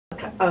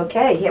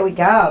Okay, here we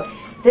go.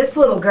 This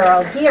little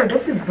girl here,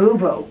 this is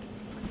BooBoo.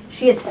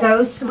 She is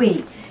so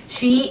sweet.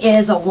 She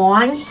is a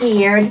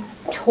long-haired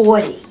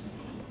tortie,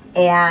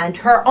 and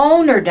her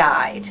owner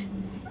died.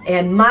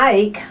 And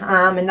Mike,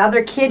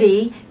 another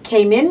kitty,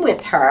 came in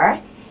with her,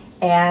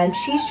 and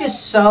she's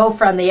just so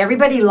friendly.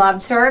 Everybody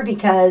loves her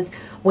because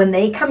when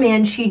they come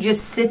in, she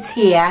just sits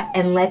here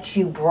and lets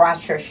you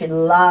brush her. She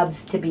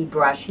loves to be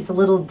brushed. She's a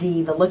little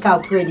diva. Look how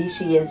pretty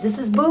she is. This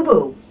is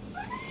BooBoo.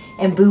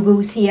 And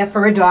BooBoo's here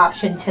for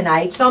adoption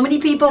tonight. So many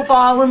people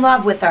fall in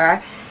love with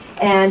her.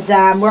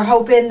 And we're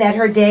hoping that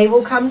her day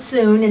will come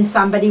soon and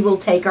somebody will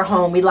take her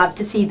home. We love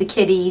to see the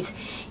kitties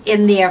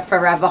in their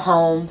forever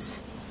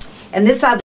homes. And this other